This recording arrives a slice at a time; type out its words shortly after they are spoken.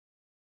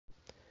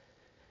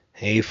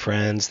Hey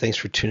friends, thanks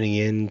for tuning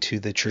in to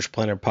the Church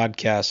Planner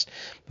podcast.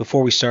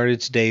 Before we started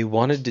today,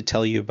 wanted to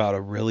tell you about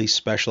a really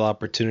special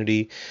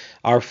opportunity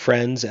our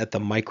friends at the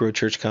Micro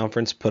Church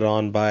Conference put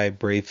on by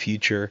Brave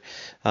Future,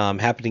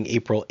 happening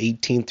April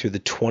 18th through the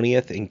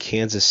 20th in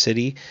Kansas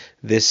City.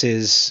 This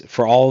is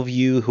for all of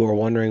you who are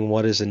wondering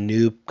what is a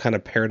new kind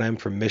of paradigm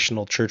for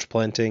missional church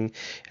planting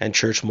and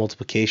church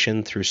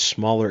multiplication through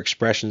smaller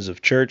expressions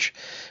of church,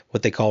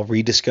 what they call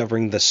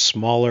rediscovering the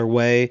smaller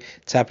way.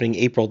 It's happening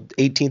April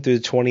 18th through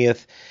the 20th.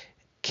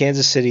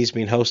 Kansas City is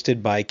being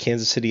hosted by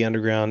Kansas City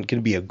Underground. Going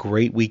to be a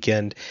great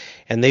weekend.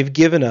 And they've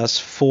given us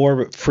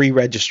 4 free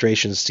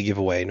registrations to give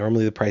away.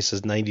 Normally the price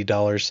is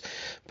 $90,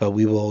 but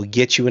we will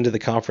get you into the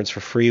conference for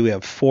free. We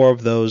have 4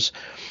 of those.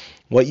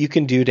 What you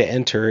can do to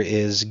enter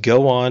is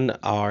go on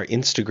our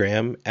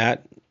Instagram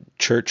at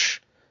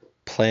Church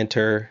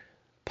Planter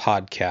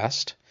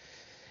Podcast.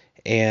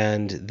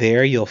 And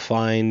there you'll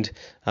find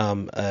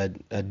a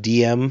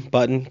DM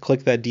button.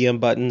 Click that DM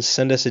button.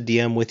 Send us a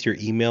DM with your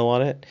email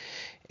on it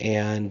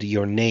and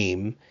your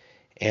name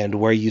and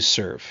where you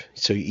serve.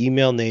 So your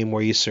email, name,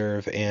 where you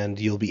serve, and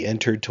you'll be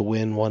entered to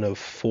win one of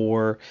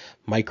 4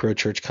 Micro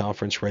Church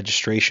Conference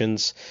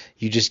registrations.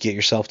 You just get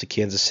yourself to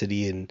Kansas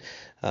City and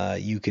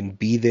you can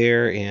be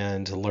there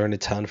and learn a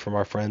ton from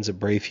our friends at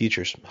Brave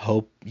Futures.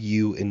 Hope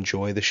you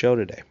enjoy the show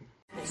today.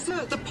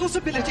 Sir, the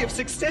possibility of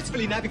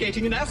successfully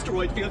navigating an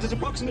asteroid field is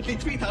approximately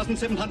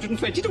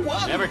 3,720 to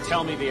 1. Never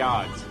tell me the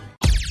odds.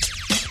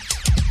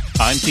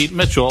 I'm Pete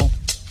Mitchell.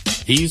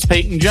 He's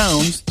Peyton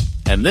Jones.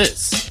 And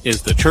this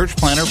is the Church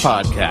Planner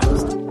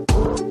Podcast.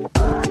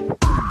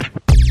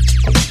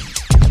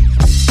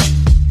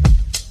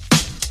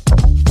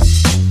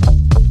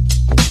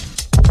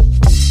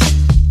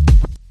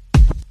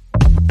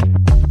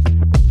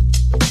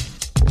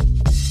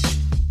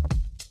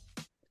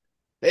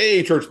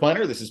 Hey, Church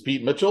Planner, this is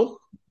Pete Mitchell.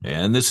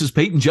 And this is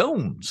Peyton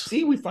Jones.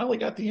 See, we finally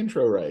got the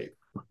intro right.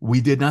 We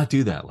did not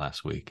do that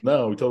last week.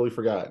 No, we totally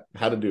forgot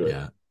how to do it.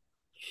 Yeah.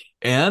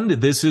 And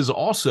this is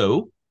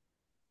also...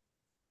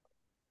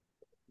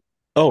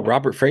 Oh,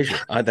 Robert Frazier.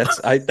 I thought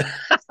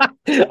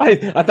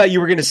you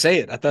were going to say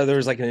it. I thought there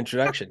was like an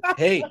introduction.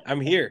 Hey,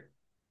 I'm here.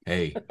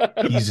 Hey,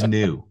 he's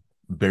new.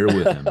 Bear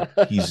with him.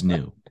 He's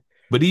new.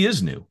 But he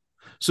is new.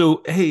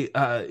 So, hey,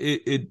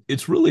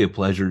 it's really a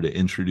pleasure to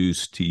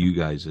introduce to you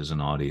guys as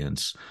an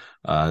audience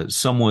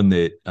someone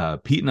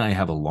that Pete and I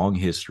have a long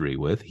history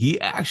with.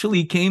 He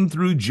actually came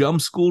through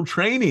jump school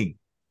training.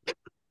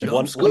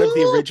 One of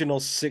the original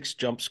 6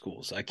 jump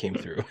schools I came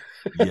through.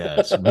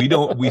 Yes,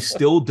 we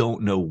still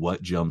don't know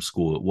what jump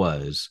school it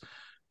was,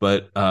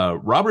 but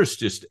Robert's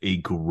just a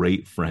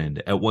great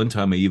friend. At one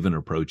time, I even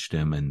approached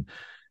him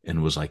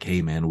and was like,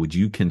 "Hey, man, would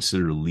you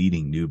consider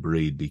leading New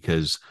Breed?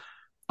 Because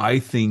I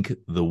think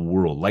the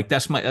world, like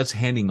that's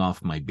handing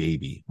off my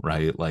baby,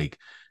 right? Like,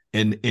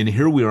 and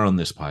here we are on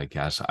this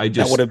podcast.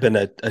 That would have been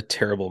a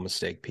terrible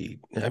mistake, Pete.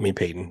 I mean,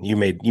 Peyton, you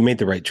made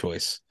the right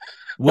choice."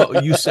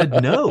 Well, you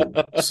said no.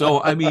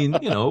 So, I mean,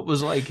 it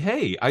was like,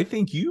 hey, I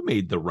think you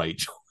made the right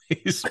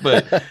choice.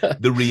 But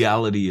the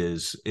reality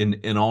is,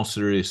 in all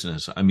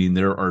seriousness, I mean,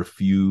 there are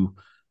few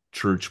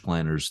church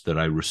planners that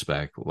I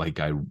respect, like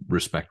I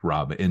respect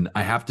Rob. And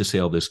I have to say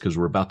all this because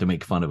we're about to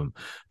make fun of him,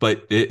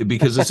 but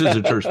because this is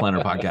a church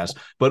planner podcast.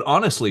 But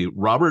honestly,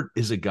 Robert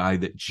is a guy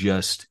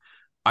that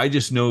I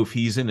just know if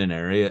he's in an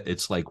area,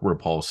 it's like where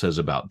Paul says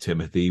about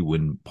Timothy,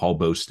 when Paul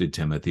boasted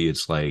Timothy,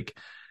 it's like,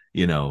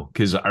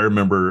 because I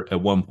remember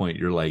at one point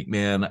you're like,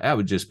 man, I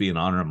would just be an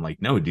honor. I'm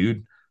like, no,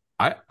 dude,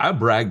 I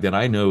brag that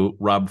I know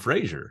Rob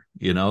Frazier,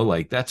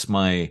 like that's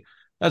my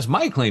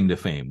claim to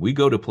fame. We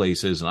go to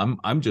places and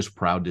I'm just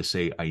proud to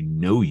say I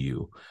know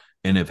you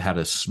and have had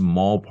a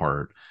small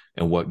part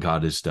in what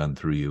God has done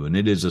through you. And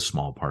it is a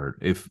small part.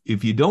 If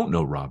you don't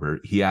know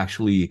Robert, he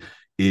actually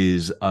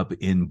is up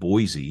in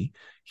Boise.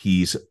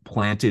 He's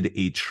planted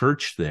a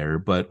church there,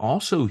 but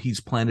also he's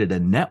planted a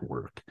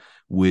network,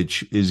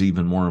 which is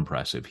even more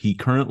impressive. He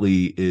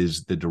currently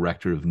is the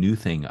director of New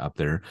Thing up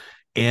there,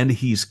 and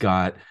he's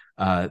got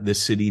the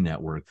city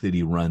network that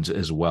he runs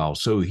as well.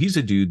 So he's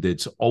a dude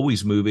that's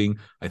always moving.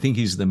 I think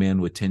he's the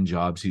man with 10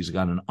 jobs. He's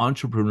got an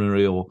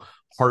entrepreneurial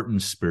heart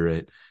and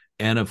spirit.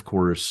 And of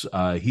course,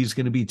 he's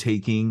going to be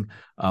taking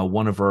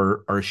one of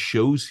our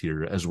shows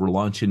here as we're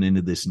launching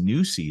into this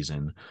new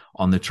season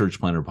on the Church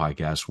Planner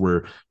Podcast,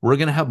 where we're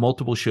going to have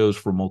multiple shows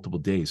for multiple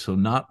days. So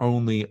not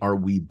only are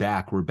we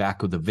back, we're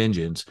back with a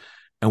vengeance,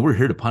 and we're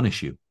here to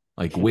punish you,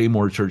 like way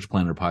more Church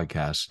Planner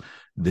podcasts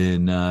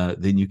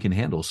than you can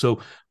handle.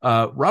 So,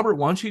 Robert,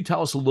 why don't you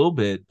tell us a little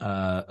bit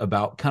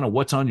about kind of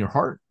what's on your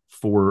heart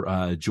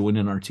for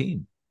joining our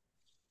team?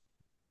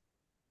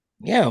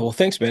 Yeah, well,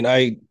 thanks, man.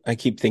 I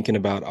keep thinking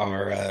about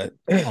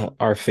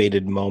our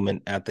fated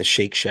moment at the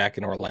Shake Shack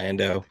in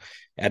Orlando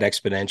at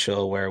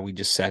Exponential, where we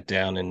just sat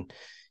down and,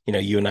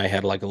 you and I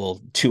had like a little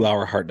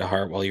 2-hour heart to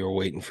heart while you were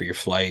waiting for your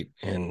flight.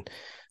 And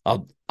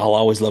I'll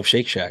always love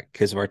Shake Shack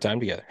because of our time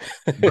together.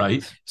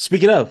 Right.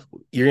 Speaking of,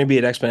 you're going to be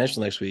at Exponential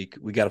next week.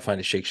 We got to find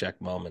a Shake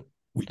Shack moment.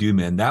 We do,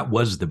 man. That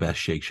was the best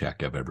Shake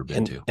Shack I've ever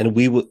been to. And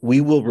we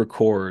will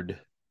record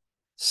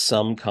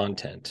some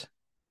content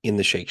in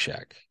the Shake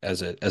Shack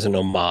as an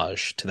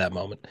homage to that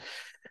moment.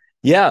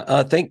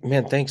 Yeah,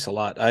 thanks a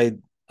lot. I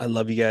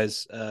love you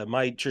guys.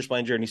 My church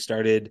plant journey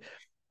started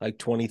like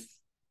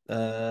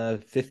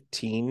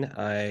 2015.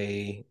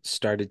 I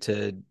started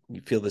to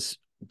feel this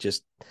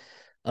just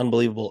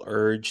unbelievable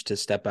urge to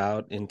step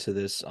out into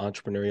this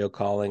entrepreneurial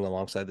calling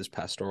alongside this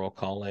pastoral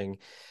calling.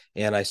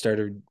 And I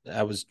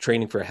was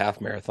training for a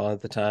half marathon at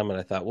the time, and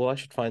I thought, well, I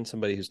should find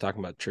somebody who's talking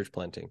about church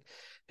planting.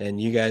 And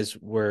you guys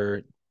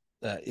were,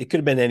 it could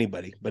have been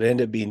anybody, but it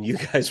ended up being you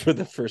guys were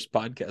the first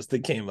podcast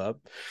that came up,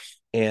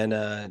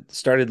 and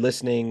started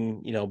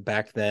listening,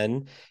 back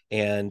then.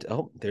 And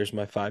oh, there's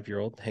my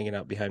 5-year-old hanging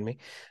out behind me.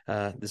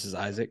 This is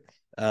Isaac.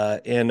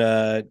 And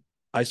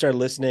I started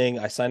listening.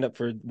 I signed up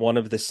for one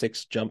of the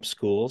 6 jump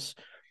schools,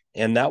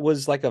 and that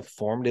was like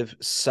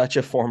such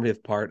a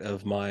formative part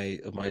of my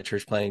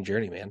church planning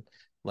journey, man.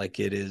 Like,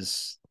 it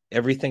is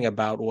everything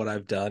about what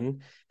I've done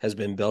has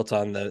been built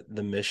on the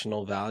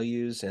missional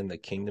values and the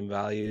kingdom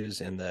values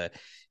and the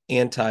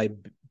anti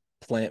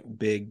plant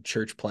big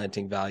church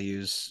planting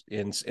values.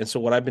 And so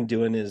what I've been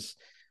doing is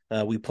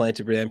we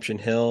planted Redemption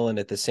Hill, and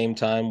at the same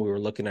time we were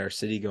looking at our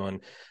city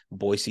going,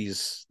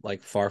 Boise's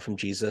like far from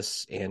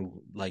Jesus, and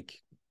like,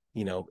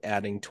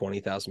 adding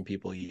 20,000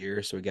 people a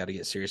year. So we got to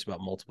get serious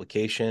about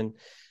multiplication.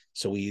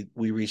 So we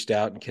reached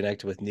out and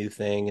connected with New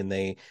Thing, and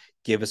they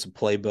gave us a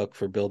playbook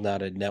for building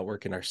out a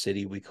network in our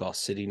city we call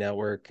City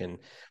Network. And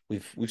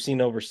we've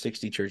seen over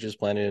 60 churches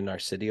planted in our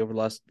city over the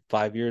last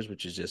 5 years,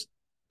 which is just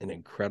an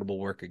incredible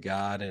work of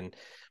God. And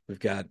we've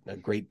got a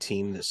great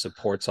team that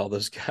supports all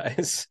those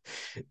guys.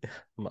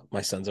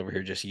 My son's over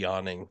here just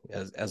yawning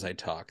as I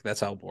talk.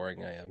 That's how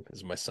boring I am,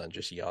 is my son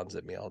just yawns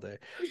at me all day.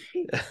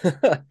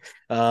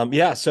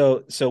 Yeah,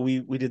 so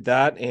we did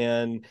that,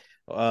 and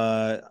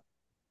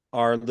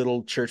our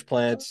little church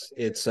plants,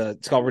 it's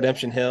called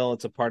Redemption Hill.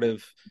 It's a part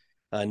of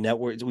a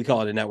network. We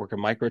call it a network of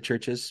micro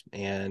churches,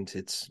 and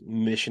it's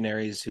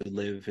missionaries who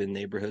live in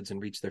neighborhoods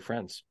and reach their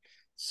friends.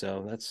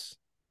 So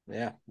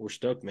yeah, we're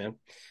stoked, man.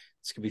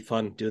 It's gonna be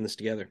fun doing this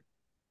together.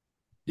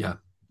 Yeah.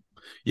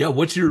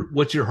 What's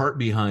your heart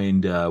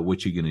behind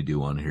what you're gonna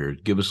do on here?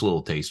 Give us a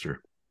little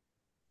taster.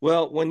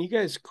 Well, when you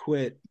guys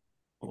quit,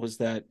 is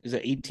that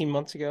 18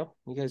 months ago?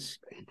 You guys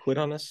quit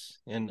on us,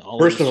 and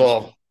First of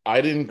all,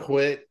 I didn't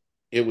quit.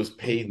 It was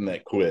Peyton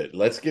that quit.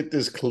 Let's get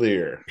this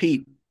clear.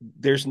 Pete,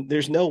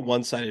 there's no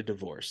one-sided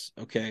divorce,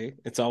 okay?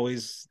 It's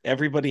always,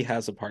 everybody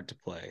has a part to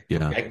play.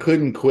 Yeah. Okay? I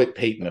couldn't quit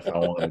Peyton if I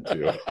wanted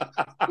to.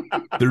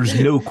 There's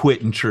no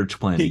quit in church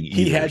planting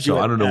he either, had so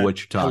you I don't know at what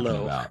you're talking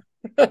hello. about.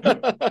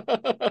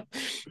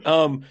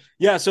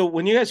 Yeah, so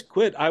when you guys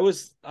quit,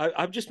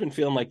 I've just been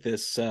feeling like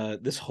this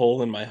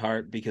hole in my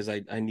heart, because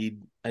I need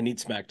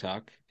smack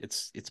talk.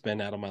 It's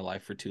been out of my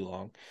life for too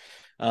long.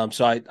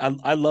 So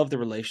I love the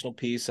relational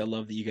piece. I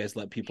love that you guys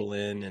let people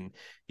in and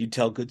you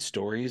tell good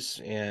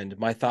stories. And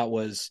my thought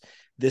was,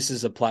 this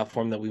is a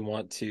platform that we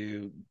want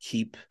to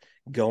keep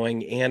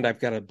going. And I've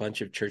got a bunch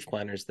of church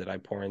planners that I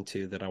pour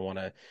into, that I want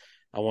to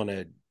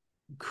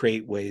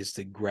create ways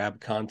to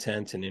grab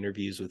content and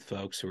interviews with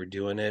folks who are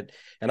doing it.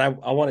 And I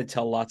want to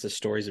tell lots of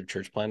stories of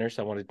church planners.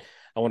 I want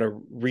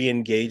to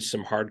re-engage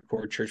some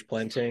hardcore church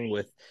planting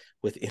with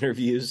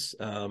interviews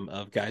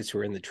of guys who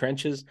are in the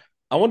trenches.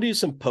 I want to do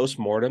some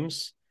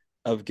postmortems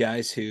of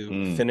guys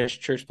who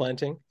finished church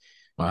planting.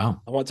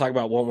 Wow. I want to talk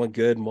about what went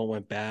good and what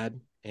went bad,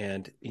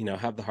 and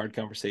have the hard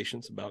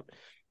conversations about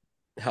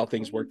how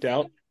things worked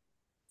out.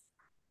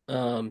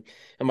 And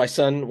my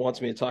son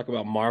wants me to talk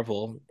about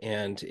Marvel,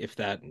 and if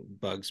that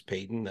bugs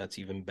Peyton, that's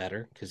even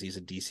better, because he's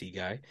a DC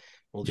guy.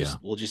 We'll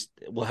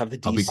have the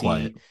DC. I'll be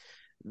quiet.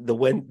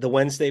 The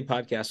Wednesday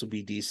podcast will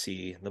be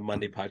DC. The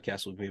Monday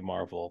podcast will be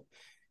Marvel,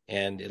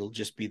 and it'll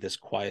just be this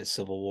quiet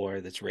civil war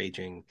that's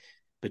raging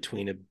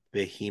between a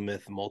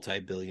behemoth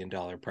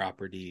multi-billion-dollar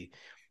property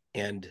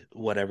and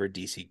whatever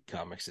DC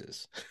Comics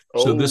is.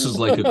 So this is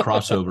like a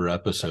crossover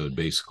episode,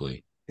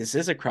 basically. This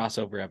is a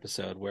crossover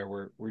episode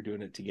where we're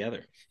doing it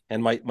together.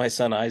 And my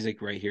son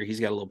Isaac right here, he's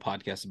got a little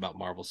podcast about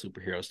Marvel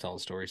superheroes telling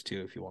stories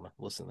too, if you want to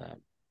listen to that.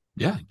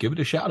 Yeah, give it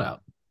a shout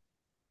out.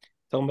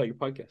 Tell them about your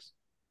podcast.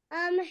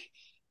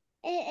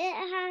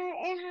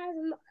 It has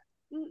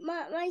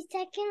my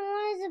second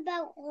one is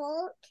about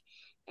Hulk,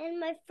 and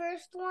my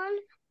first one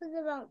was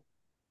about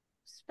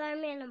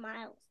Spider-Man and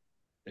Miles.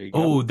 There you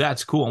go. Oh,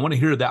 that's cool. I want to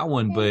hear that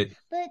one, but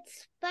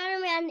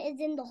Spider-Man is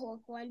in the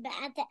Hulk one, but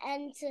at the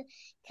end,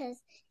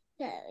 because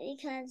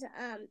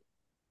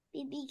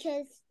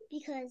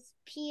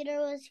Peter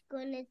was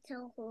going to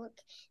tell Hulk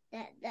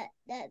that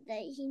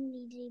he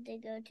needed to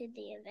go to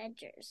the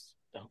Avengers.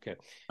 Okay.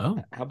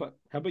 Oh, how about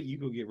you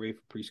go get ready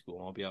for preschool?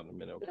 I'll be out in a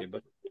minute. Okay,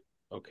 but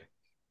okay.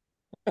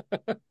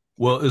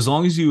 Well, as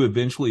long as you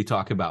eventually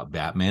talk about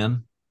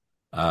Batman,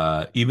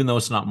 even though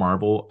it's not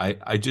Marvel,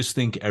 I just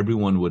think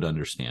everyone would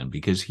understand,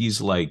 because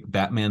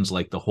Batman's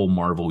like the whole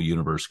Marvel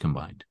universe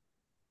combined.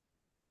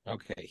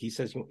 Okay. He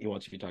says he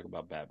wants you to talk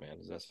about Batman.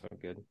 Does that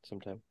sound good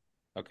sometime?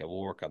 Okay,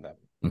 we'll work on that.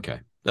 Okay.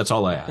 That's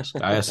all I asked.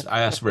 I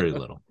asked very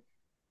little.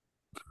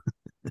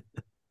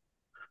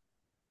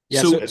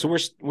 Yeah, So so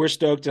we're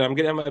stoked, and I'm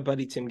gonna have my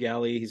buddy Tim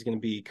Galley. He's gonna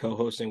be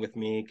co-hosting with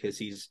me because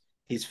he's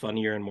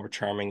funnier and more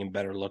charming and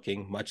better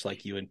looking, much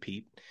like you and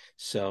Pete.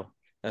 So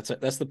that's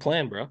the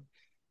plan, bro.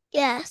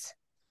 Yes.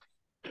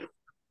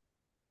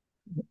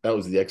 That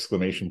was the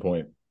exclamation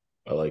point.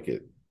 I like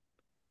it.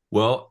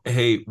 well,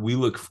 hey, we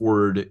look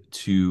forward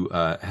to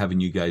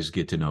having you guys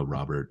get to know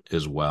Robert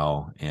as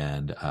well,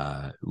 and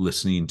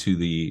listening to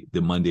the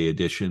Monday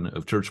edition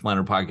of Church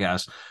Planner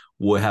Podcast.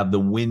 We'll have the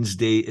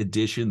Wednesday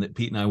edition that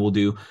Pete and I will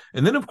do,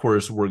 and then of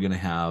course we're going to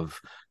have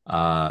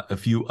a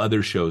few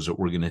other shows that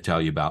we're going to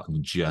tell you about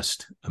in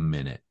just a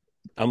minute.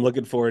 I'm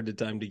looking forward to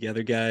time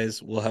together,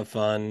 guys. We'll have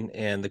fun,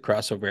 and the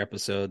crossover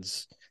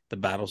episodes, the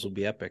battles will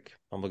be epic.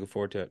 I'm looking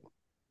forward to it.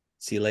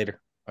 See you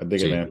later. I dig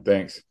See it, you. man.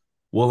 Thanks.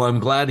 Well, I'm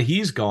glad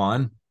he's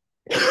gone.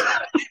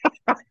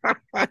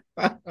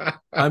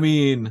 I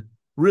mean,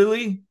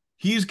 really?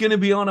 He's going to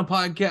be on a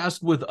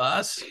podcast with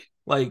us,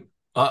 like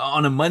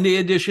on a Monday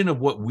edition of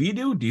what we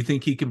do? Do you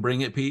think he can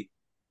bring it, Pete?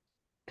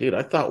 Dude,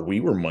 I thought we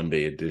were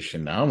Monday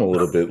edition. Now I'm a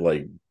little bit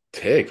like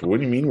ticked. What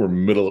do you mean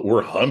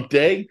we're hump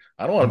day?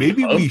 I don't want to Maybe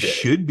be hump we day.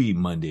 should be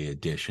Monday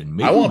edition.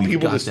 Maybe I want we've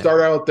people got to that. start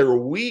out their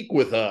week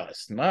with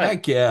us. Not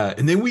Heck yeah.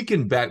 And then we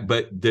can back,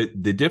 but the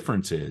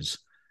difference is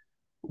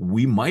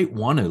we might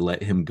want to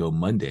let him go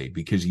Monday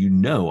because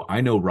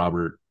I know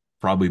Robert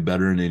probably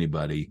better than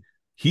anybody.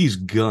 He's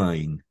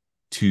going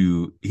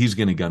to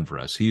gun for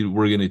us.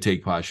 We're going to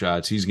take pot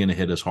shots. He's going to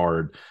hit us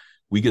hard.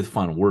 We get the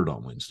final word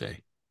on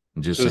Wednesday.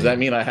 I'm just so does saying. that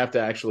mean I have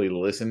to actually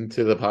listen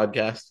to the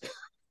podcast?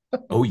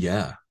 Oh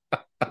yeah.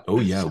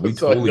 Oh yeah. We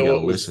so totally I know got to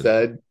what was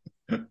listen.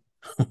 said.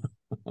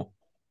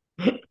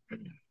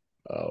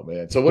 Oh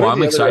man. So what Well, are I'm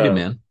the excited, other,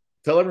 man.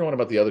 tell everyone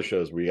about the other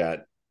shows we got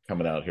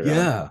coming out here.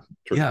 Yeah.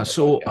 Church Yeah. Planner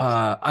So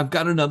Podcast. I've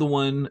got another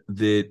one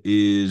that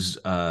is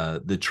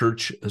the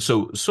church.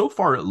 So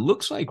far it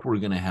looks like we're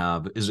gonna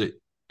have is it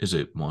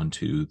 1,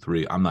 2,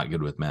 3? I'm not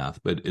good with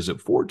math, but is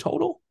it 4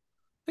 total?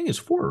 I think it's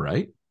 4,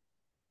 right?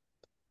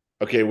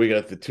 Okay, we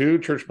got the 2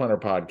 Church Planner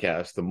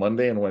podcasts, the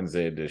Monday and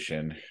Wednesday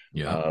edition.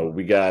 Yeah.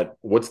 We got,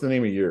 what's the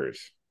name of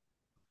yours?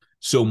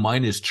 So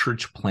mine is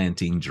Church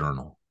Planting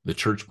Journal, the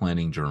Church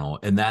Planting Journal.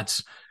 And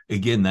that's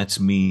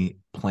me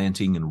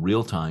planting in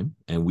real time.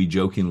 And we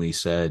jokingly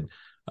said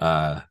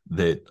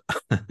that,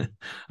 and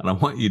I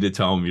want you to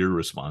tell them your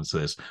response to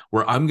this,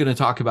 where I'm going to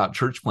talk about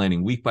church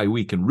planting week by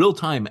week in real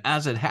time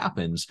as it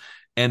happens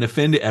and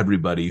offend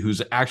everybody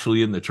who's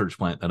actually in the church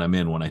plant that I'm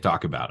in when I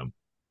talk about them.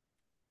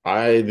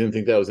 I didn't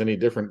think that was any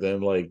different than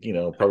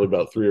probably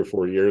about 3 or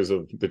 4 years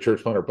of the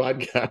Church Planner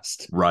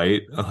podcast.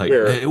 Right. Like,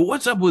 hey,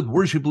 what's up with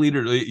worship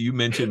leader? You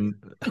mentioned.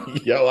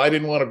 Yeah, well, I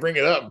didn't want to bring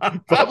it up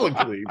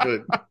publicly,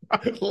 but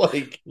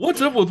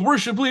what's up with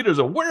worship leaders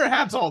that wear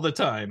hats all the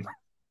time?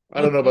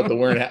 I don't know about the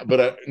wearing hat,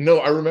 but no,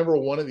 I remember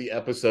one of the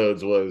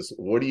episodes was,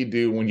 what do you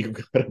do when you've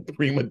got a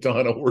prima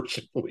donna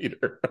worship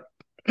leader?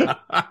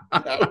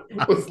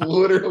 That was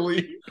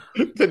literally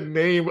the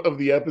name of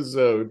the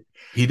episode.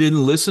 He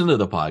didn't listen to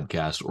the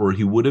podcast, or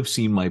he would have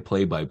seen my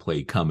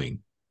play-by-play coming.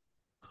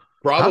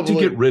 Probably. How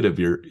to get rid of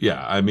your?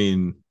 Yeah, I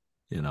mean,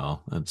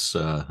 that's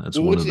one of those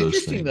What's things.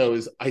 interesting though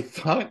is I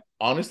thought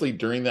honestly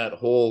during that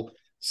whole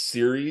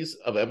series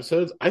of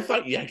episodes, I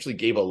thought you actually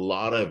gave a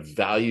lot of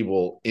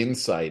valuable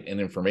insight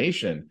and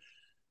information,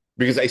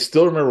 because I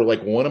still remember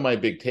one of my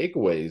big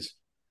takeaways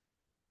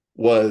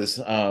was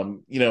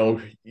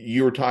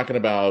you were talking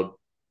about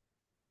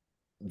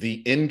the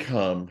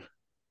income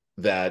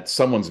that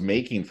someone's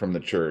making from the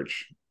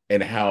church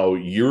and how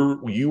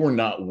you were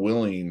not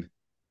willing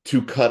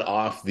to cut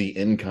off the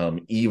income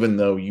even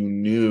though you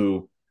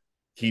knew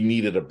he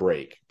needed a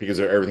break because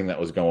of everything that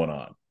was going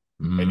on.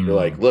 And you're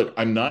like, look,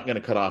 I'm not going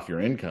to cut off your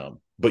income,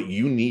 but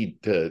you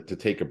need to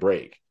take a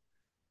break.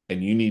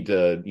 And you need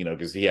to,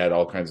 because he had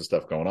all kinds of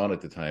stuff going on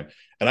at the time.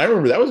 And I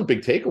remember that was a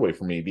big takeaway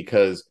for me,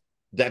 because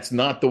that's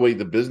not the way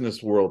the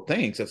business world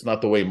thinks. That's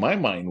not the way my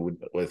mind would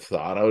have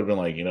thought. I would have been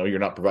like, you're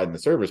not providing the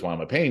service. Why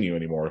am I paying you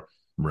anymore?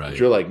 Right. But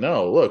you're like,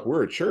 no, look,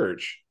 we're a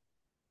church.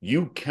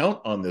 You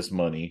count on this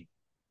money.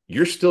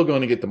 You're still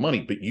going to get the money,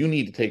 but you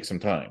need to take some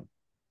time.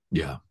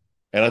 Yeah.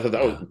 And I thought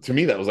that was, to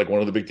me, that was one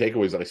of the big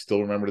takeaways that I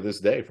still remember to this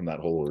day from that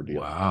whole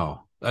ordeal.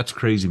 Wow. That's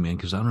crazy, man,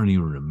 because I don't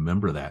even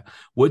remember that.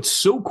 What's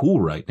so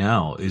cool right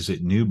now is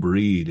that New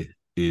Breed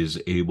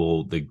is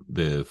able,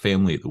 the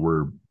family that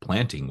we're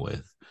planting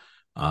with,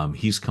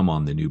 he's come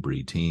on the New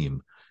Breed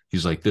team.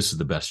 He's like, this is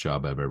the best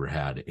job I've ever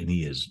had. And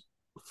he is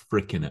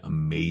freaking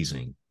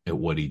amazing at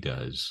what he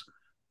does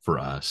for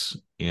us.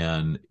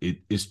 And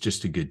it's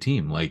just a good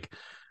team.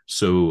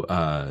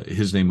 So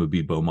his name would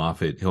be Bo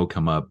Moffitt. He'll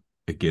come up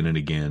again and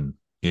again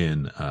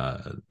in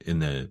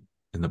the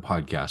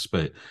podcast,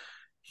 but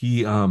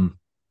he's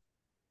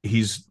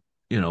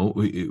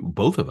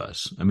both of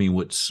us. I mean,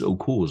 what's so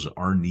cool is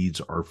our needs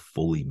are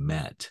fully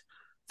met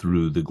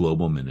through the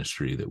global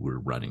ministry that we're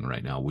running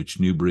right now, which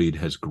New Breed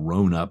has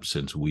grown up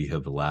since we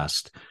have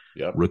last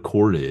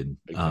recorded.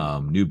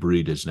 New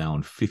Breed is now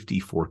in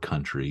 54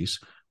 countries.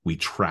 We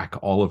track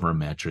all of our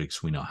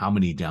metrics. We know how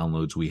many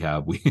downloads we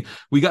have.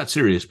 We got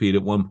serious, Pete,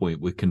 at one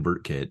point with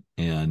ConvertKit,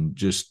 and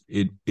just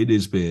it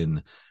has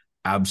been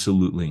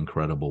absolutely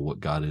incredible what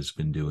God has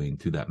been doing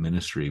through that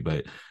ministry.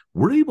 But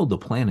we're able to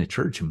plan a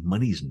church and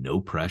money's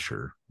no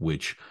pressure,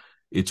 which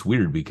it's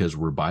weird because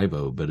we're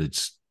Bivo, but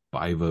it's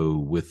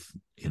Bivo with,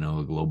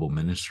 a global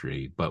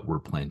ministry, but we're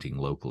planting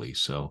locally.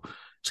 So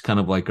it's kind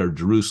of like our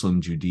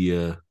Jerusalem,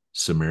 Judea,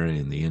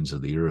 Samaria, and the ends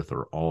of the earth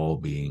are all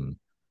being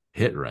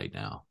hit right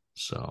now.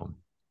 So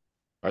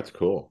that's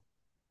cool.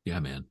 Yeah,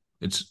 man.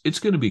 It's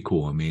going to be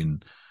cool. I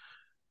mean,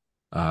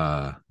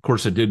 of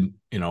course I did,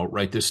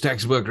 write this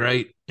textbook,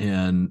 right?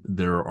 And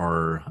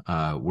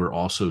we're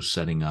also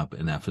setting up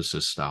an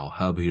Ephesus style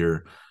hub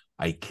here.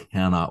 I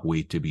cannot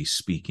wait to be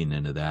speaking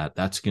into that.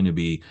 That's going to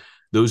be,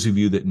 those of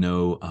you that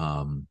know,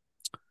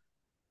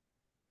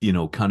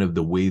 kind of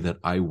the way that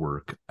I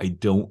work, I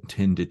don't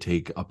tend to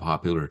take a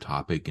popular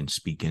topic and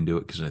speak into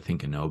it because I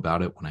think I know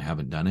about it when I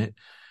haven't done it.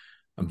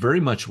 I'm very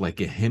much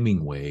like a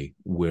Hemingway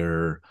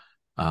where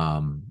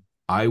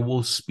I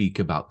will speak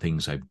about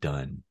things I've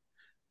done.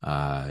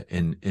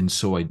 And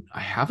so I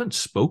haven't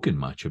spoken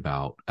much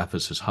about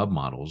Ephesus hub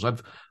models.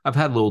 I've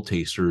had little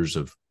tasters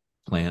of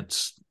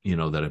plants,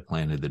 that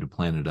have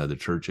planted other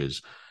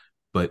churches,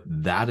 but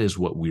that is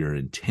what we are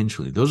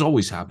intentionally, those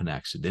always happen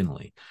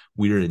accidentally.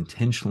 We are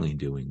intentionally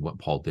doing what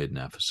Paul did in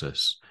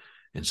Ephesus.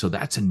 And so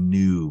that's a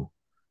new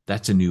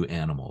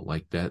animal.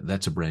 Like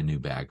that's a brand new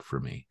bag for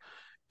me.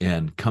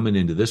 And coming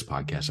into this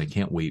podcast, I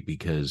can't wait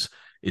because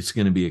it's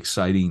going to be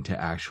exciting to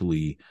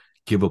actually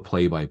give a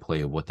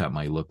play-by-play of what that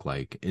might look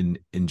like. And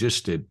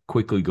just to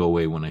quickly go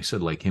away, when I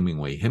said like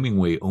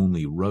Hemingway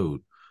only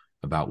wrote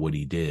about what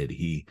he did.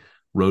 He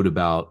wrote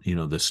about,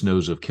 the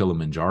snows of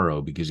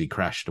Kilimanjaro because he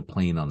crashed a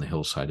plane on the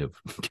hillside of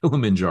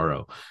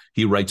Kilimanjaro.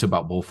 He writes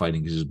about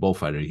bullfighting because he's a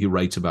bullfighter. He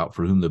writes about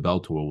For Whom the Bell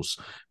Tolls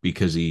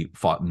because he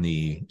fought in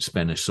the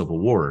Spanish Civil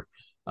War.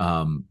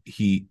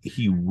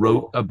 He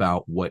wrote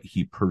about what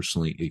he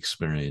personally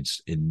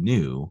experienced and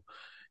knew.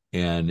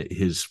 And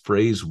his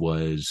phrase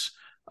was,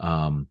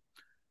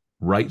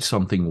 write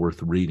something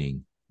worth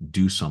reading,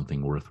 do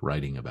something worth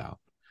writing about.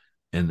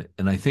 And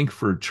I think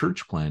for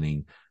church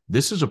planning,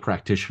 this is a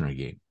practitioner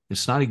game.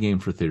 It's not a game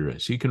for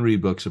theorists. You can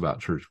read books about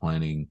church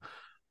planning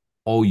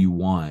all you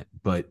want,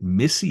 but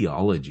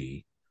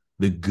missiology,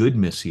 the good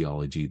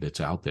missiology that's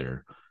out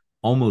there,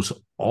 almost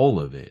all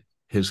of it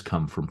has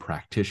come from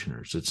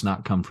practitioners. It's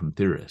not come from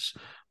theorists.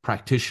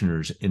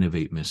 Practitioners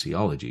innovate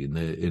missiology.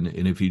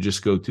 And if you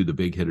just go through the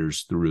big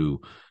hitters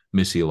through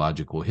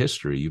missiological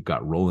history, you've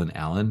got Roland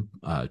Allen,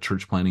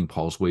 Church Planning,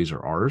 Paul's Ways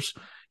Are Ours.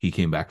 He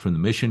came back from the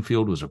mission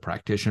field, was a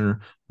practitioner,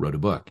 wrote a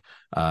book.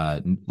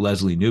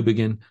 Leslie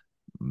Newbegin,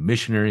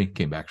 missionary,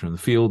 came back from the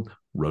field,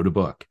 wrote a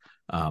book,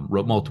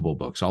 wrote multiple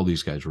books. All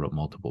these guys wrote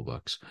multiple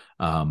books.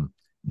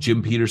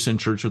 Jim Peterson,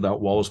 Church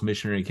Without Walls,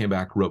 missionary, came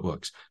back, wrote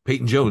books.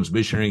 Peyton Jones,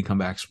 missionary, come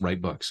back,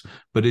 write books.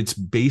 But it's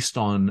based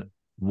on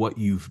what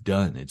you've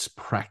done. It's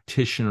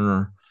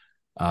practitioner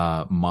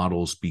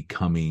models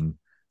becoming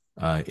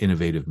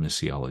innovative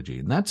missiology.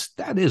 And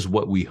that is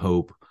what we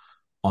hope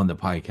on the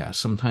podcast.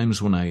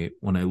 Sometimes when I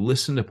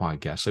listen to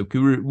podcasts, like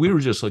we were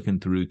just looking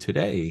through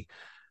today,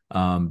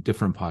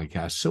 different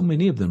podcasts, so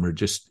many of them are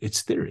just,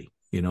 it's theory,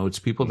 it's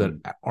people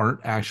that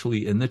aren't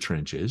actually in the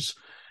trenches.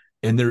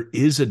 And there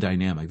is a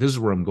dynamic. This is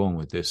where I'm going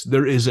with this.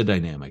 There is a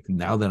dynamic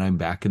now that I'm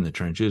back in the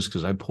trenches,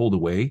 because I pulled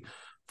away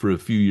for a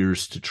few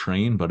years to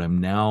train, but I'm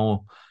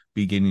now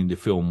beginning to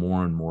feel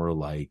more and more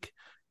like,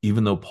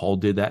 even though Paul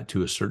did that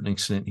to a certain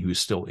extent, he was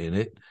still in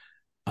it.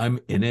 I'm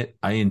in it.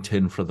 I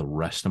intend for the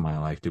rest of my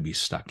life to be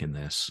stuck in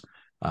this.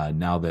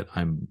 Now that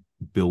I'm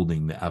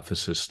building the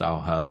Ephesus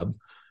style hub,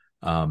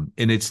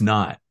 and it's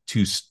not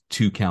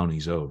two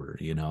counties over,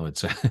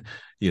 it's,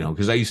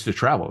 because I used to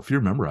travel. If you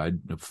remember,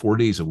 4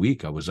 days a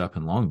week, I was up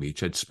in Long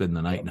Beach. I'd spend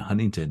the night in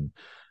Huntington,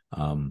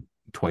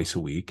 twice a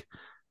week.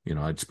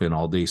 I'd spend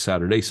all day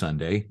Saturday,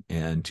 Sunday,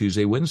 and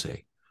Tuesday,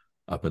 Wednesday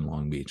up in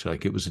Long Beach.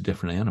 Like it was a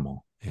different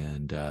animal.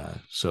 And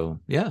so,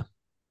 yeah,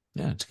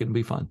 it's going to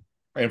be fun.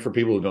 And for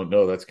people who don't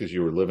know, that's because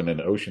you were living in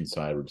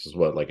Oceanside, which is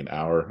what, like an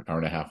hour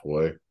and a half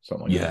away,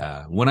 something like that.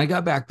 Yeah. When I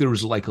got back, there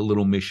was like a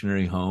little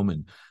missionary home.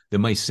 And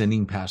then my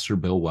sending pastor,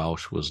 Bill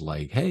Welsh, was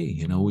like,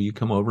 hey, will you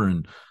come over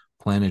and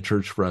plant a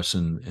church for us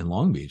in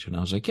Long Beach? And I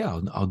was like, yeah,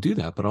 I'll do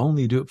that, but I'll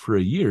only do it for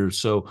a year.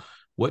 So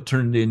what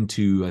turned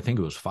into, I think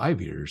it was 5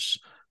 years,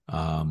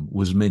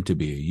 was meant to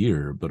be a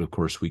year. But of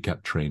course, we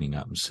kept training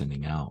up and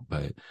sending out.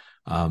 But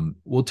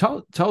well,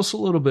 tell us a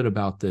little bit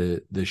about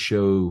the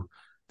show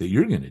that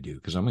you're going to do,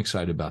 because I'm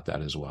excited about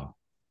that as well.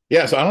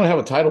 Yeah, so I don't have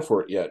a title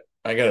for it yet.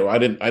 I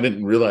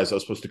didn't realize I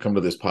was supposed to come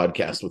to this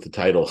podcast with the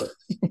title.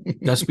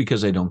 That's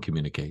because I don't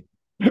communicate.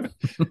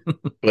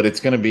 But it's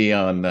going to be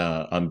on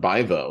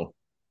Bivo,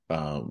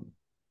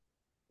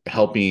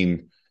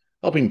 helping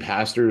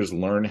pastors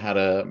learn how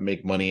to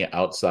make money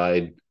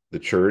outside the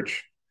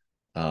church,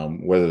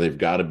 whether they've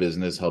got a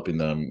business, helping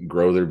them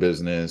grow their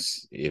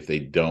business. If they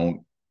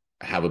don't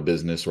have a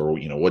business, or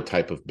what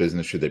type of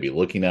business should they be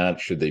looking at?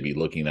 Should they be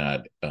looking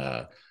at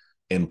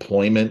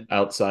employment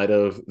outside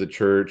of the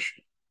church,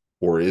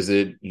 or is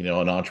it,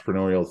 an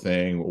entrepreneurial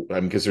thing? I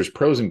mean, because there's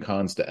pros and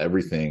cons to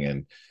everything.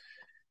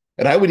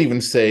 And I would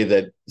even say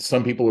that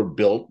some people are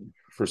built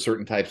for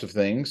certain types of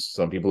things.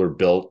 Some people are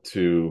built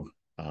to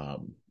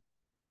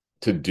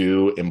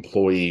do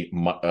employee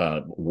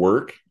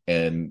work,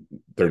 and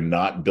they're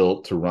not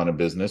built to run a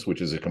business,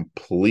 which is a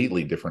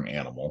completely different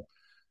animal.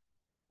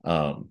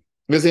 It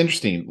was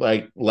interesting.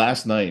 Like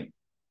last night,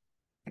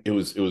 it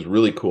was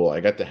really cool. I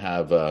got to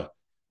have a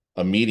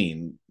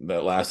meeting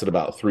that lasted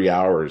about 3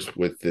 hours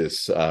with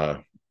this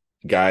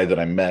guy that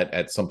I met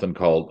at something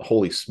called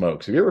Holy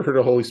Smokes. Have you ever heard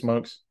of Holy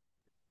Smokes?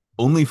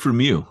 Only from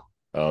you.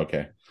 Oh,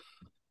 okay.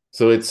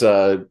 So it's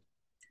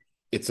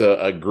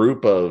a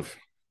group of,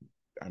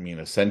 I mean,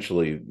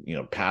 essentially,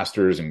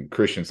 pastors and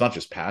Christians, not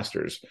just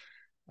pastors,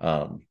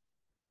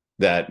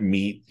 that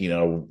meet,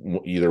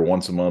 either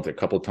once a month, a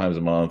couple of times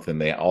a month,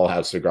 and they all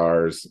have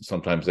cigars.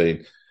 Sometimes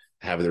they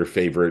have their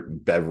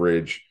favorite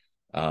beverage.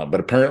 But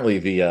apparently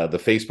the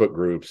Facebook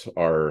groups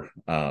are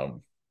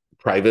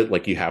private.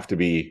 Like you have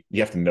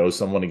to know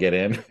someone to get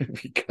in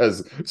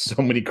because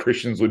so many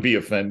Christians would be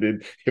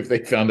offended if they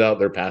found out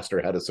their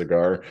pastor had a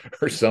cigar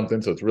or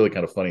something. So it's really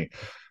kind of funny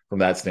from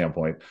that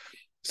standpoint.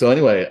 So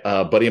anyway,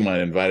 a buddy of mine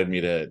invited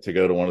me to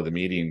go to one of the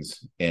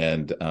meetings,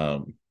 and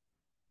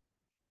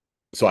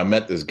so I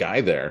met this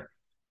guy there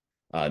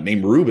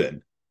named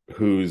Ruben,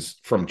 who's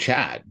from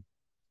Chad,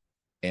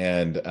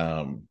 and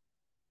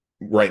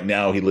right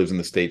now he lives in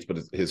the States, but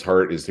his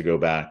heart is to go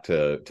back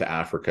to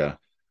Africa.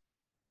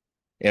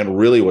 And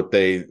really, what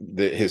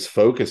his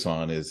focus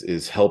on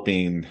is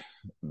helping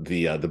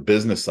the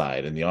business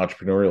side and the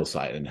entrepreneurial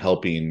side, and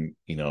helping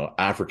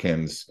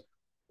Africans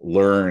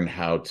learn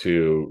how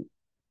to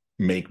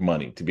make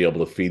money to be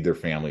able to feed their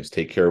families,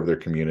 take care of their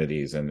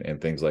communities,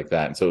 and things like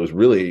that. And so it was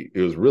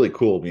really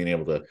cool being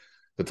able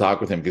to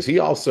talk with him, because he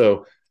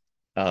also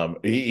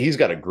he's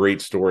got a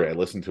great story. I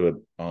listened to it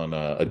on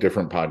a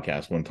different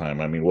podcast one time.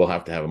 I mean, we'll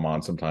have to have him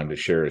on sometime to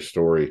share his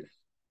story.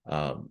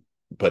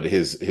 But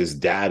his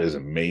dad is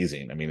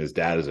amazing. I mean, his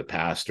dad is a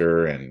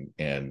pastor, and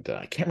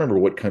I can't remember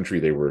what country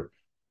they were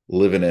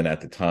living in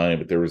at the time,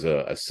 but there was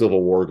a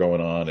civil war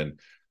going on, and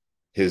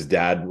his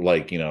dad,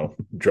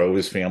 drove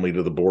his family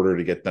to the border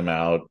to get them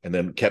out, and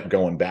then kept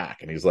going back.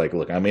 And he's like,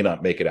 look, I may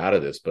not make it out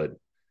of this, but,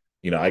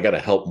 I got to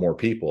help more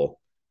people.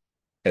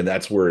 And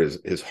that's where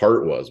his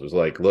heart was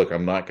like, look,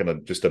 I'm not going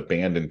to just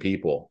abandon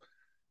people.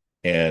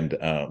 And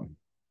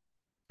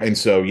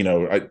so,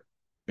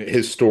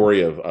 his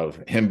story of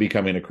him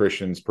becoming a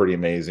Christian is pretty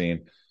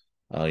amazing.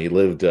 He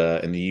lived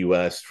in the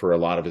U.S. for a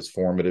lot of his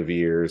formative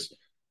years,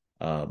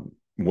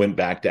 went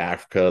back to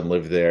Africa and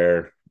lived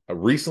there.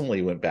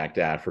 Recently went back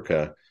to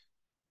Africa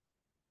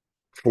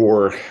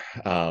for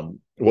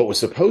what was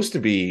supposed to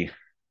be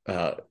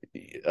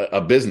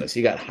a business.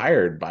 He got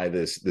hired by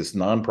this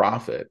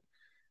nonprofit,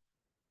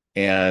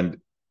 and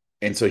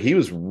so he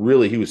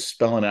was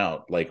spelling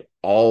out like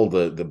all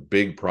the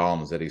big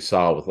problems that he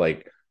saw with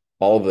like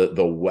all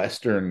the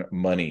Western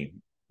money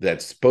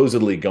that's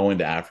supposedly going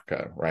to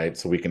Africa, right?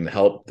 So we can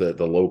help the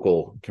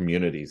local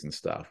communities and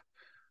stuff.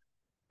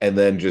 And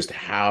then just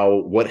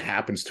what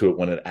happens to it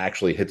when it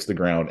actually hits the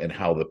ground, and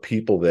how the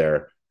people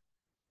there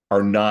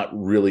are not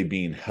really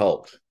being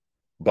helped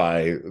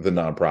by the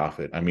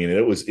nonprofit. I mean,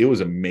 it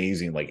was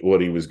amazing, like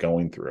what he was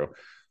going through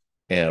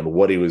and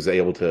what he was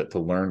able to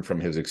learn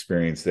from his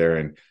experience there.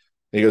 And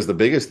he goes, the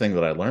biggest thing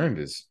that I learned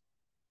is,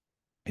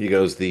 he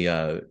goes,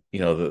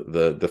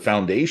 the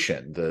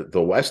foundation,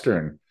 the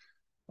Western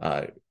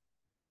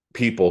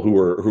people who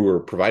are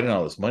providing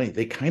all this money,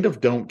 they kind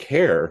of don't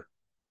care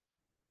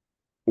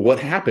what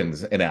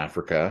happens in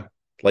Africa.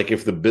 Like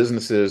if the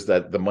businesses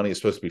that the money is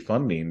supposed to be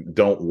funding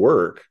don't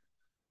work,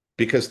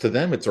 because to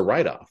them it's a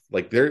write-off.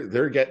 Like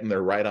they're getting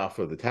their write-off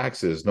of the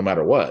taxes no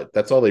matter what.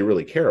 That's all they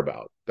really care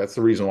about. That's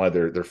the reason why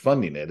they're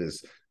funding it,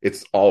 is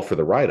it's all for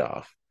the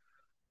write-off.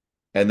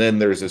 And then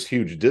there's this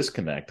huge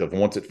disconnect of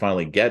once it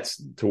finally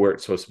gets to where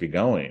it's supposed to be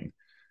going.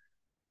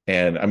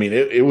 And I mean,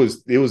 it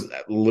was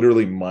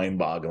literally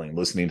mind-boggling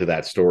listening to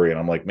that story. And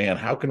I'm like, man,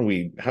 how can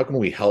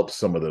we help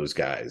some of those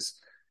guys?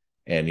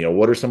 And,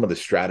 what are some of the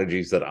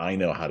strategies that I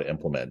know how to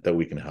implement that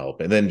we can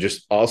help? And then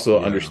just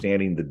also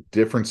understanding the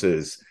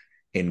differences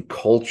in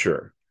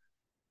culture.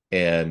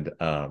 And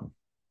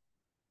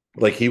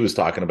like he was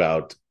talking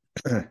about,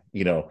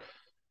 he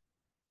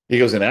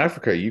goes, in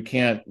Africa, you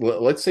can't,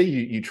 let's say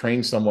you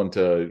train someone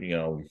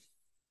to,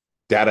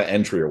 data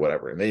entry or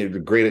whatever, and they're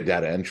great at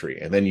data entry.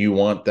 And then you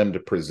want them to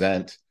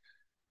present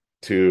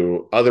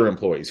to other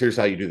employees, here's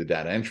how you do the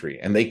data entry.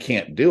 And they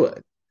can't do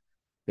it.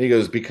 He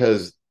goes,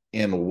 because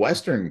in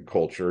Western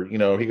culture,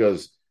 he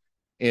goes,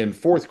 in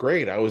fourth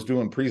grade, I was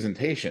doing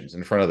presentations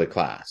in front of the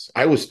class.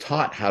 I was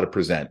taught how to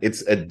present.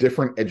 It's a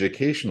different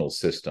educational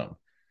system.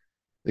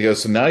 He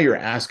goes, so now you're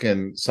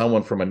asking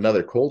someone from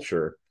another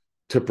culture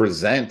to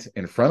present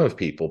in front of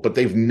people, but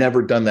they've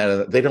never done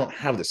that. They don't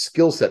have the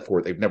skill set for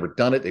it. They've never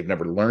done it. They've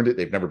never learned it.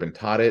 They've never been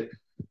taught it.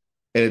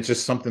 And it's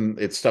just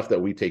it's stuff that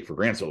we take for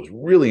granted. So it was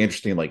really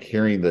interesting, like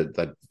hearing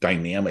the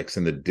dynamics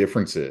and the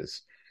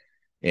differences.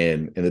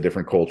 in the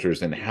different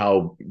cultures, and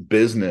how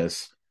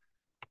business,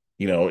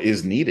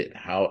 is needed,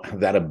 how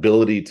that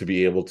ability to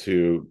be able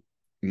to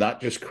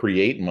not just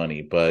create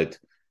money, but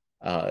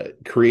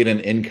create an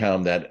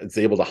income that is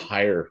able to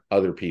hire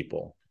other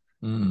people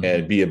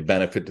and be a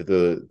benefit to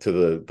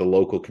the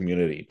local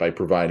community by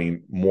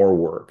providing more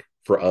work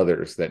for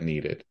others that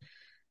need it.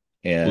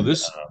 Well, And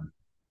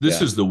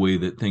this is the way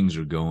that things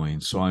are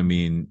going. So I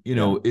mean,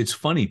 it's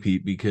funny,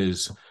 Pete,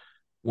 because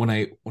when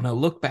I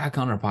look back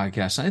on our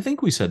podcast, and I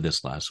think we said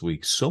this last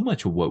week, so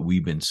much of what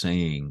we've been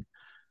saying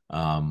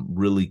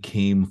really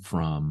came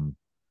from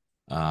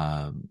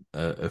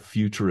a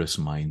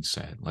futurist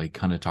mindset, like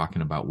kind of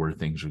talking about where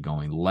things are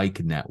going,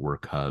 like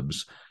network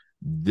hubs.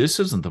 This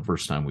isn't the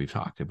first time we've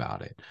talked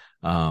about it.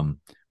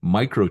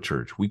 Micro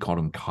church, we call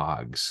them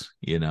cogs,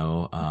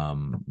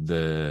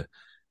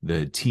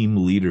 the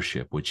team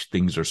leadership, which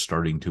things are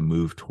starting to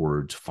move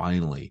towards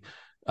finally.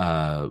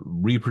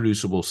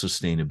 Reproducible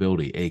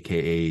sustainability,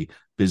 aka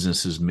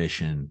business's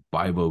mission,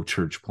 Bivo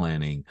church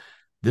planning.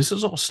 This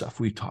is all stuff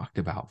we've talked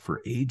about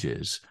for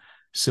ages,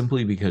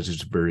 simply because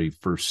it's very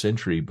first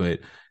century. But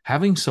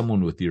having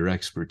someone with your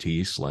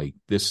expertise like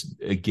this,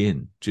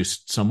 again,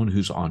 just someone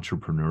who's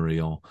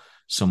entrepreneurial,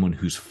 someone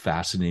who's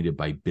fascinated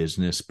by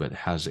business but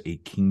has a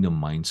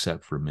kingdom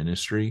mindset for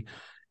ministry,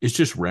 is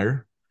just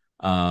rare.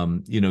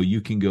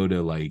 You can go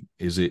to, like,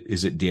 is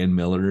it Dan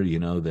Miller,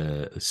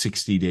 the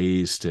 60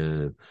 days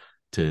to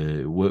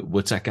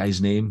what's that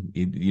guy's name?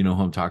 You know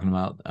who I'm talking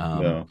about?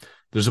 No.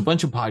 There's a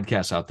bunch of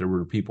podcasts out there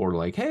where people are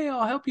like, hey,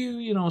 I'll help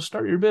you,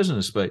 start your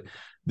business. But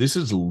this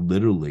is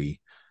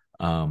literally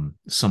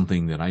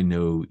something that I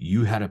know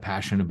you had a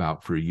passion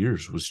about for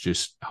years, was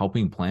just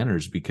helping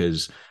planners,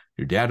 because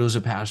your dad was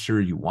a pastor.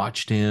 You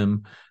watched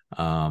him,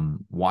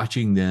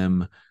 watching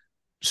them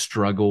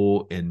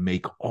struggle and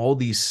make all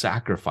these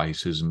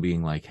sacrifices and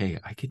being like, hey,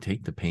 I could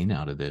take the pain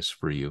out of this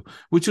for you,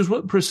 which is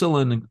what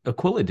Priscilla and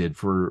Aquila did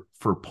for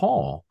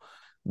Paul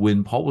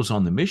when Paul was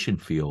on the mission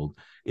field.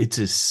 It's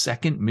his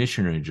second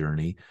missionary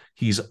journey.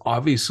 He's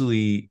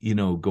obviously,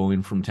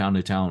 going from town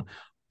to town.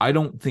 I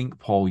don't think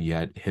Paul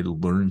yet had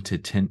learned to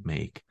tent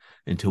make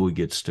until he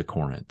gets to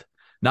Corinth.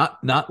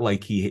 Not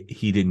like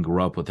he didn't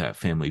grow up with that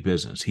family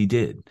business. He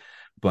did.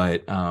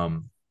 But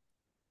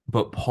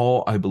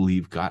Paul, I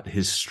believe, got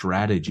his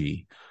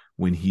strategy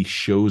when he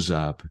shows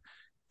up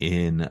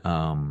in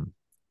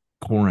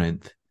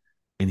Corinth,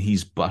 and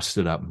he's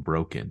busted up and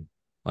broken.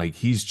 Like,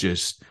 he's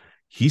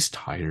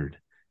tired.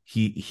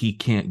 He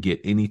can't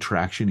get any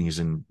traction. He's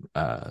in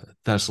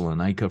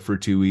Thessalonica for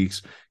 2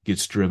 weeks,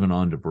 gets driven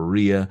on to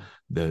Berea.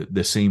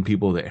 The same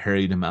people that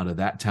harried him out of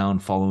that town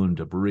follow him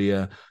to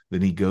Berea.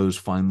 Then he goes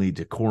finally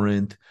to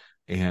Corinth,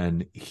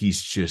 and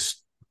he's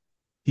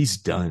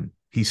done.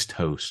 He's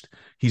toast.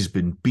 He's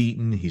been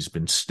beaten. He's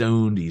been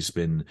stoned. He's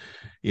been,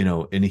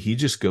 and he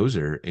just goes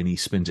there and he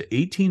spends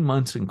 18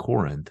 months in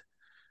Corinth.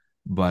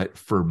 But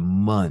for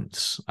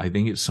months, I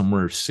think it's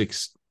somewhere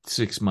six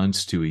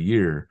months to a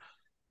year,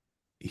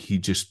 he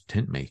just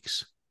tent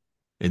makes.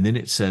 And then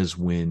it says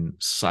when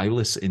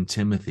Silas and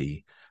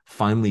Timothy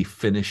finally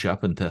finish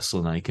up in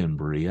Thessalonica and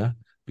Berea,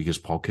 because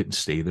Paul couldn't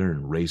stay there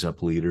and raise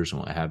up leaders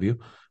and what have you,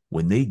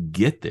 when they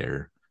get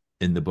there,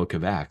 in the book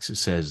of Acts, it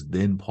says,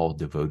 then Paul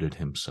devoted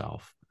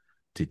himself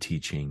to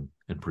teaching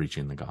and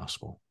preaching the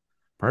gospel.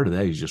 Prior to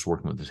that, he's just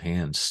working with his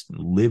hands,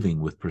 living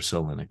with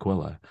Priscilla and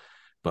Aquila.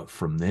 But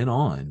from then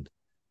on,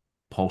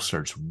 Paul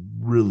starts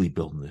really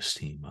building this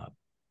team up.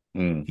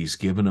 He's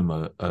given them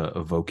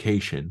a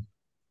vocation,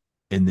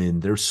 and then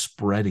they're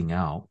spreading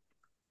out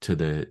to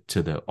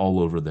the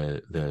all over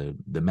the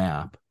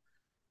map.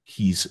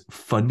 He's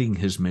funding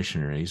his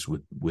missionaries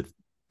with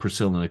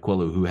Priscilla and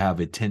Aquila, who have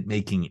a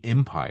tent-making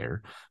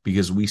empire,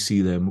 because we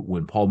see them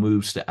when Paul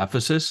moves to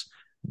Ephesus,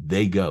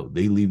 they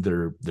leave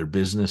their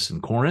business in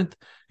Corinth.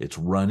 It's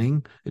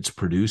running, it's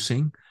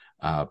producing,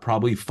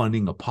 probably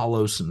funding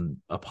Apollos and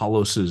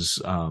Apollos's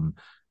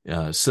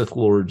Sith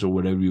Lords, or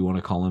whatever you want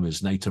to call them,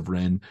 his Knights of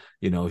Ren.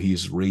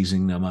 He's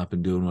raising them up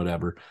and doing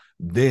whatever.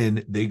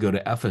 Then they go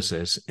to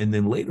Ephesus, and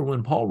then later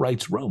when Paul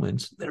writes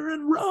Romans, they're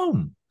in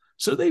Rome.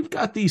 So they've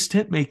got these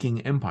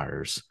tent-making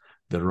empires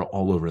that are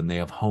all over, and they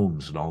have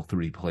homes in all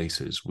three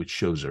places, which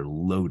shows they're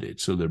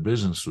loaded. So their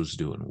business was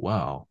doing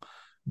well.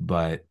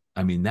 But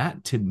I mean,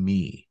 that to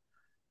me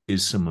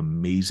is some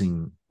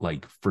amazing,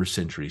 like, first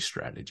century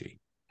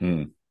strategy.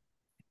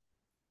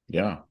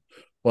 Yeah.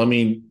 Well, I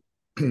mean,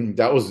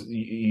 that was,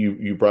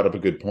 you brought up a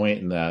good point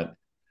in that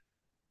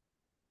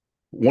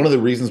one of the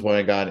reasons why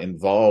I got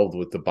involved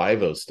with the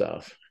Bivo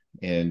stuff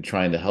and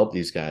trying to help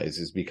these guys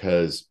is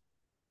because,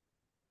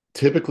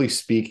 typically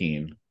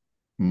speaking,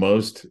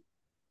 most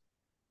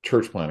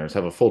church planners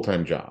have a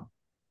full-time job,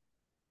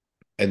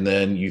 and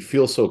then you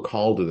feel so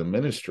called to the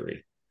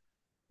ministry.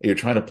 You're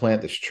trying to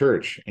plant this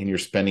church, and you're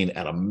spending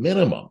at a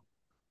minimum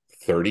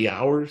 30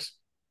 hours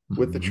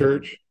with the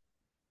church,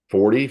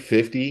 40,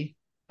 50.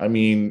 I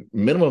mean,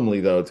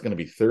 minimally, though, it's going to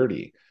be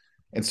 30.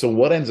 And so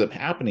what ends up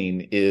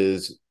happening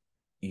is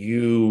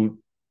you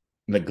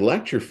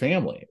neglect your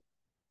family.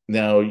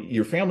 Now,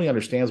 your family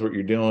understands what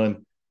you're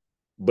doing.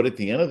 But at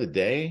the end of the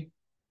day,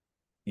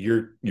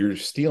 you're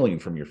stealing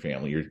from your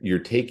family. You're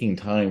taking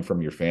time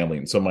from your family.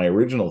 And so my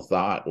original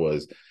thought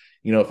was,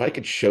 if I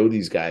could show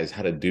these guys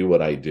how to do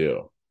what I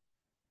do,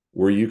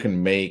 where you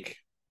can make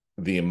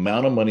the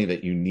amount of money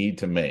that you need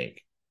to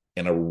make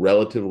in a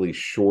relatively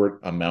short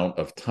amount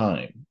of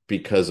time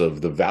because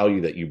of the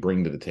value that you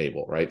bring to the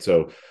table, right?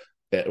 So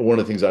one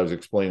of the things I was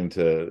explaining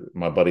to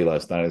my buddy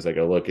last night is I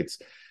go, look,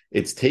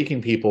 it's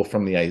taking people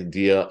from the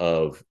idea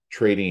of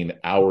trading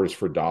hours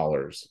for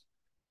dollars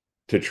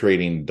to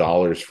trading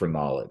dollars for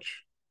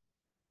knowledge.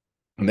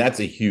 And that's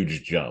a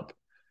huge jump.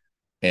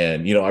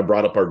 And, I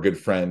brought up our good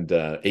friend,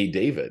 A.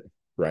 David,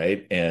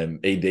 right? And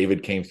A.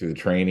 David came through the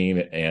training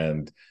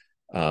and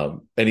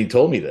he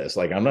told me this,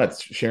 like, I'm not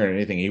sharing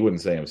anything he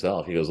wouldn't say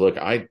himself. He goes, look,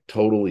 I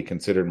totally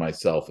considered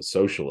myself a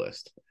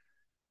socialist.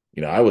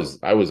 I was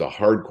a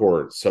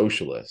hardcore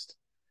socialist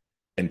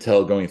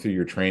until going through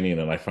your training.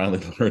 And I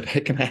finally learned I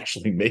can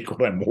actually make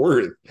what I'm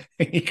worth.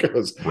 And he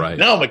goes, right.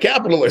 Now I'm a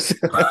capitalist.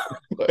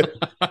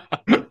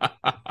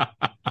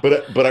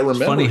 But I remember, it's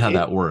funny how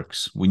that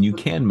works. When you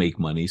can make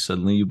money,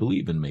 suddenly you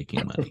believe in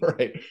making money.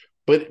 Right.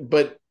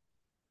 But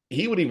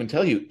he would even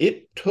tell you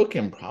it took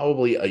him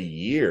probably a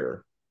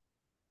year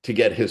to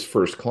get his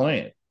first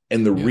client.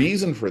 And the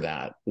reason for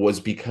that was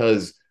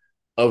because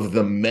of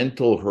the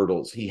mental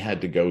hurdles he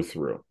had to go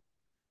through.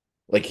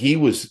 Like he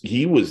was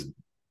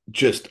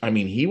just,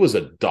 he was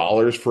a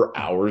dollars for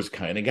hours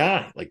kind of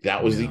guy. Like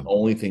that was the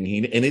only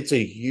thing and it's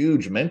a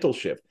huge mental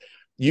shift.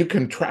 You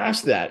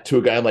contrast that to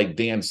a guy like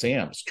Dan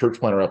Sams, church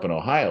planner up in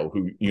Ohio,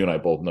 who you and I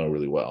both know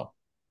really well.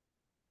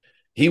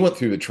 He went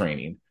through the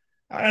training.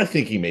 I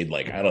think he made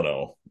like, I don't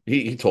know.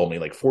 He told me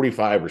like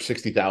 $45,000 or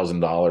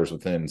 $60,000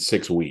 within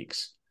 6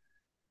 weeks.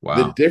 Wow.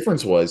 The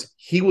difference was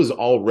he was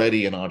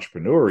already an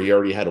entrepreneur. He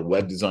already had a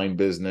web design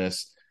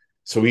business.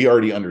 So he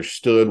already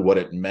understood what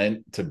it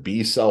meant to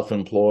be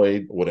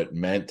self-employed, what it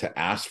meant to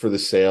ask for the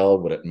sale,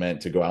 what it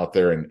meant to go out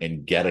there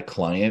and get a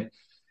client.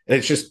 And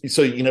it's just,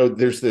 so,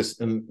 there's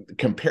this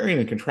comparing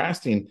and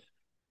contrasting,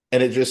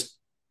 and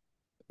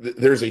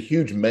there's a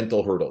huge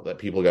mental hurdle that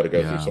people got to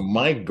go through. So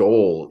my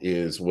goal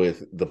is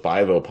with the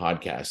Bivo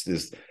podcast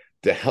is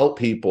to help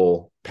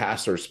people,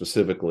 pastors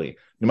specifically,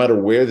 no matter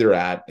where they're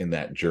at in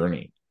that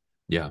journey.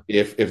 Yeah.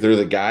 If they're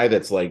the guy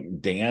that's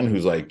like Dan,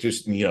 who's like,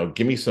 just,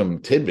 give me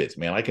some tidbits,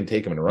 man, I can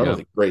take him and run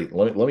with it. Great.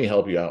 Let me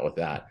help you out with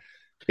that.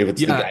 If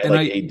it's the guy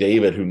like A.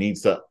 David who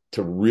needs to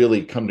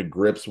really come to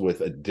grips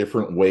with a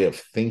different way of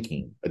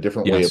thinking, a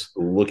different way of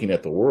looking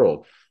at the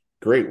world,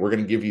 great. We're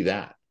going to give you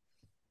that.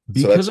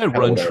 Because I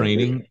run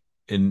training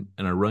and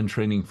I run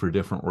training for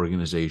different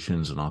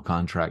organizations, and I'll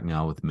contract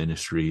now with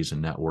ministries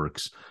and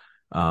networks.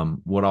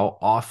 What I'll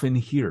often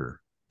hear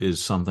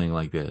is something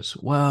like this.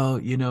 Well,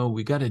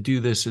 we got to do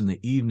this in the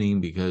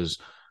evening because,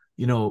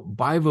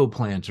 Bivo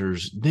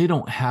planters, they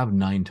don't have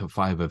 9 to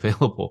 5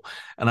 available.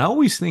 And I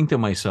always think to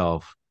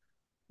myself,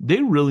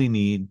 they really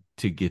need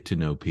to get to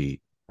know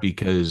Pete,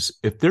 because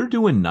if they're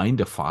doing 9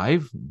 to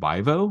 5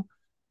 Bivo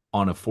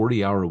on a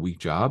 40-hour a week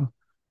job,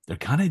 they're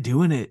kind of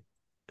doing it.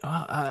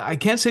 I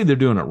can't say they're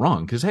doing it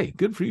wrong, because, hey,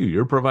 good for you.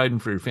 You're providing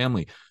for your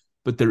family,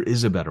 but there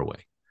is a better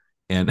way.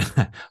 And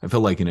I feel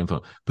like an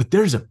info, but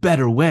there's a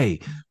better way.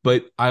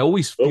 But I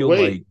always feel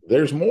like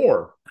there's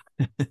more.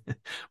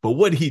 But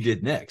what he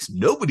did next,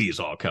 nobody is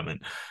all coming.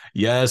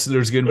 Yes,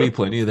 there's going to be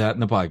plenty of that in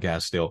the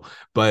podcast still.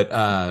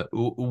 But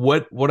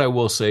what I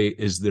will say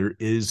is there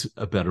is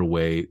a better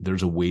way.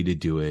 There's a way to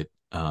do it.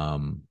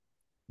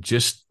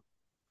 Just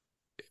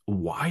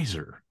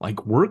wiser,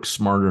 like work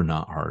smarter,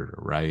 not harder.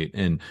 Right.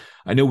 And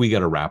I know we got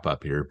to wrap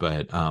up here,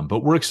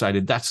 but we're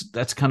excited.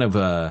 That's kind of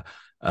a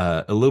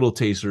little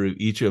taster of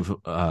each of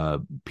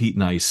Pete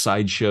and I's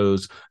side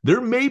shows. There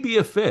may be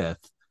a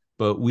fifth,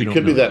 but we don't know.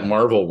 It could be that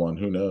Marvel one.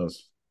 Who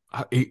knows?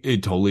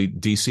 It totally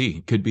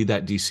DC could be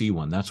that DC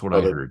one. That's what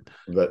I heard.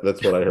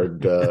 That's what I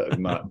heard.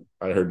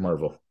 I heard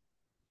Marvel.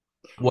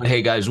 Well,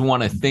 hey guys, we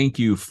want to thank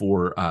you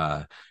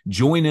for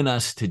joining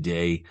us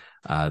today.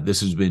 This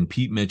has been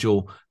Pete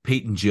Mitchell,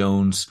 Peyton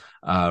Jones.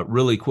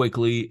 Really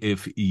quickly,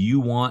 if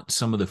you want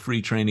some of the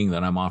free training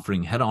that I'm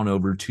offering, head on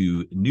over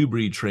to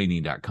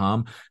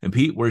newbreedtraining.com. And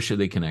Pete, where should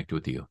they connect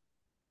with you?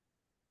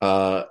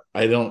 I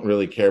don't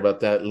really care about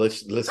that.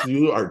 Let's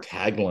do our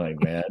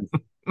tagline, man.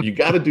 You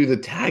got to do the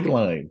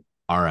tagline.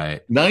 All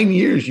right. 9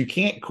 years. You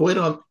can't quit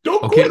on.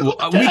 Don't quit. Well,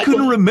 we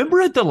couldn't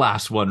remember it the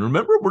last one.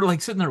 Remember, we're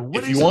like sitting there.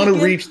 If you want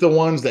to reach the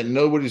ones that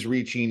nobody's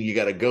reaching, you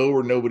got to go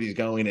where nobody's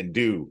going and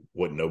do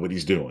what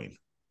nobody's doing.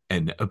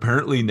 And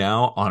apparently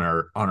now on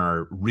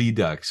our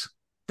Redux,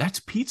 that's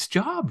Pete's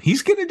job.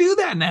 He's going to do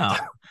that now.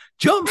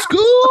 Jump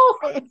school.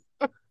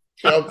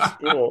 Jump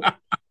school.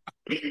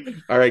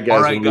 All right,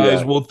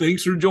 guys. Well,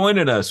 thanks for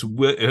joining us.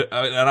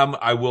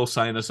 I will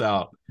sign us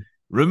out.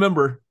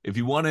 Remember, if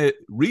you want to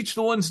reach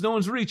the ones no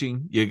one's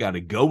reaching, you got to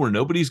go where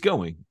nobody's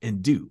going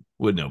and do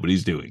what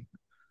nobody's doing.